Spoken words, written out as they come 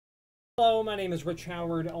Hello, my name is Rich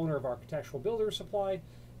Howard, owner of Architectural Builders Supply.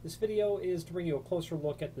 This video is to bring you a closer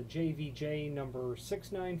look at the JVJ number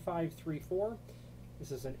 69534.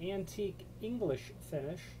 This is an antique English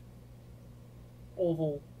finish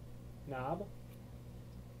oval knob.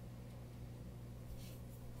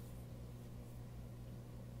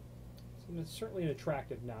 So it's certainly an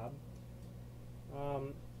attractive knob.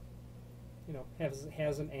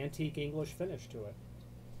 Has an antique English finish to it.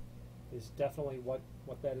 Is definitely what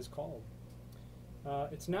that is called.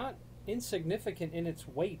 It's not insignificant in its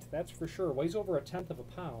weight, that's for sure. It weighs over 1/10 of a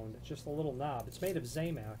pound. It's just a little knob. It's made of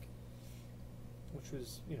Zamac, which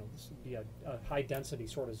was, this would be a high density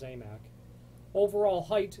sort of Zamac. Overall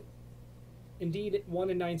height, indeed 1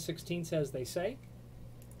 9/16 as they say.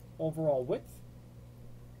 Overall width,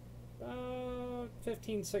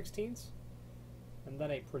 15/16. And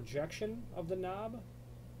then a projection of the knob,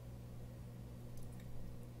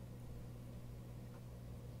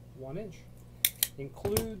 1 inch.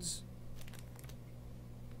 Includes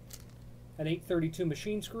an 832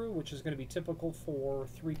 machine screw, which is going to be typical for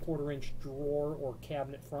 3/4 inch drawer or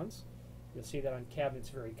cabinet fronts. You'll see that on cabinets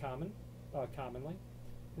very commonly.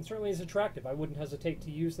 And certainly is attractive. I wouldn't hesitate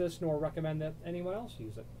to use this, nor recommend that anyone else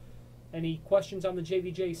use it. Any questions on the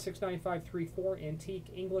JVJ 69534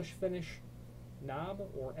 antique English finish knob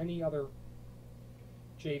or any other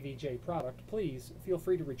JVJ product, please feel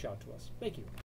free to reach out to us. Thank you.